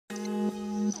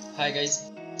Hi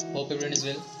guys, hope everyone is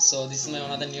well. So this is my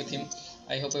another new theme.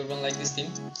 I hope everyone like this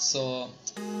theme. So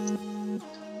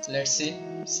let's see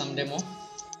some demo.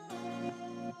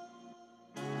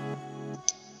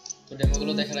 তো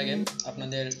ডেমোগুলো দেখার আগে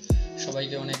আপনাদের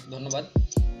সবাইকে অনেক ধন্যবাদ।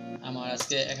 আমার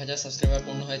আজকে 1000 সাবস্ক্রাইবার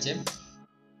পূর্ণ হয়েছে।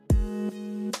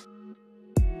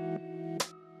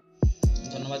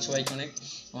 ধন্যবাদ সবাইকে অনেক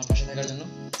আমার পাশে থাকার জন্য।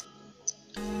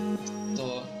 তো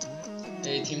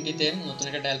এই থিমটিতে নতুন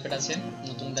একটা ডায়াল প্যাড আছে,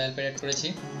 নতুন ডায়াল প্যাড অ্যাড করেছি।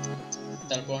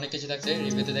 তারপর অনেক কিছু থাকছে,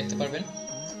 রিভিউতে দেখতে পারবেন।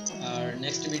 আর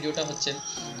নেক্সট ভিডিওটা হচ্ছে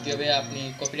কীভাবে আপনি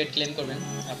কপিরাইট ক্লেম করবেন।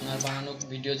 আপনার বানানো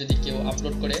ভিডিও যদি কেউ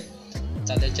আপলোড করে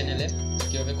তাদের চ্যানেলে,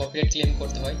 কীভাবে কপিরাইট ক্লেম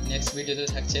করতে হয় নেক্সট ভিডিওতে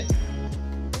থাকছে।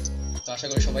 তো আশা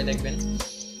করি সবাই দেখবেন।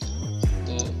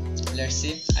 তো লেটস সি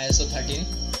iSO 13।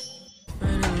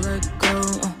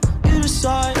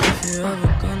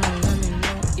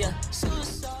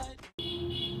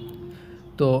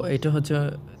 তো এটা হচ্ছে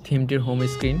থিমটির হোম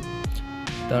স্ক্রিন,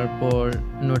 তারপর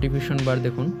নোটিফিকেশন বার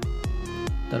দেখুন,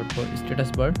 তারপর স্ট্যাটাস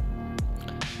বার,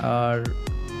 আর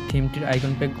থিমটির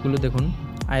আইকন প্যাকগুলো দেখুন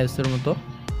iSOর মতো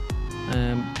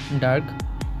ডার্ক।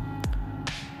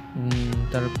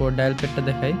 তারপর ডায়াল প্যাডটা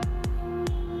দেখাই।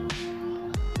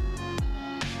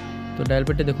 তো ডায়াল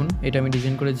প্যাডটা দেখুন, এটা আমি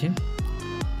ডিজাইন করেছি।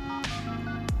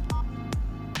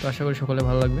 তো আশা করি সকলে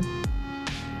ভালো লাগবে।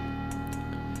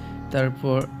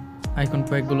 তারপর আইকন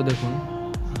প্যাকগুলো দেখুন,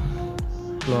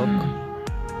 ক্লক,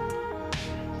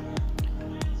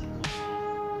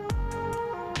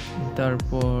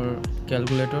 তারপর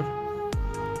ক্যালকুলেটর,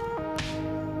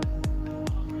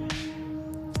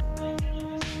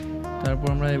 তারপর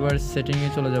আমরা এবার সেটিংয়ে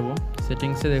চলে যাব।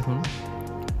 সেটিংসে দেখুন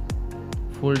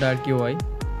ফুল ডার্ক ইউআই।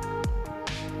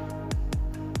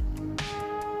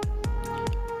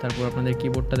 তারপর আপনাদের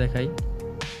কিবোর্ডটা দেখাই,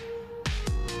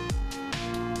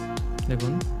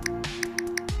 দেখুন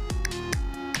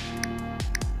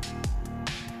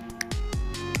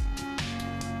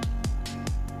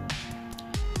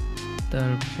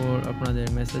তারপর আপনাদের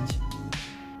মেসেজ,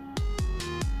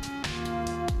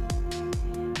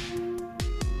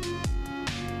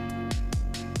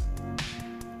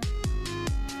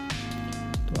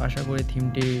 তো আশা করি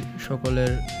থিমটি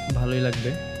সকলের ভালোই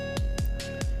লাগবে।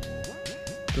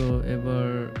 তো এবার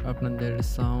আপনাদের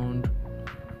সাউন্ড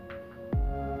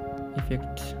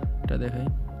ইফেক্টটা দেখাই,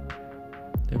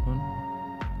 দেখুন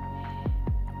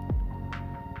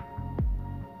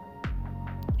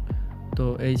তো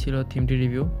এই ছিল থিমটি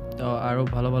রিভিউ। তো আরও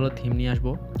ভালো ভালো থিম নিয়ে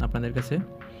আসবো আপনাদের কাছে,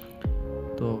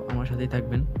 তো আমার সাথেই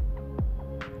থাকবেন।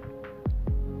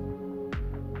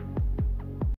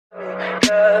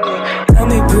 Tell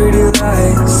me pretty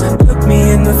lies, look me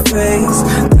in the face,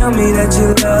 tell me that you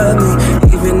love me,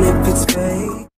 even if it's fake.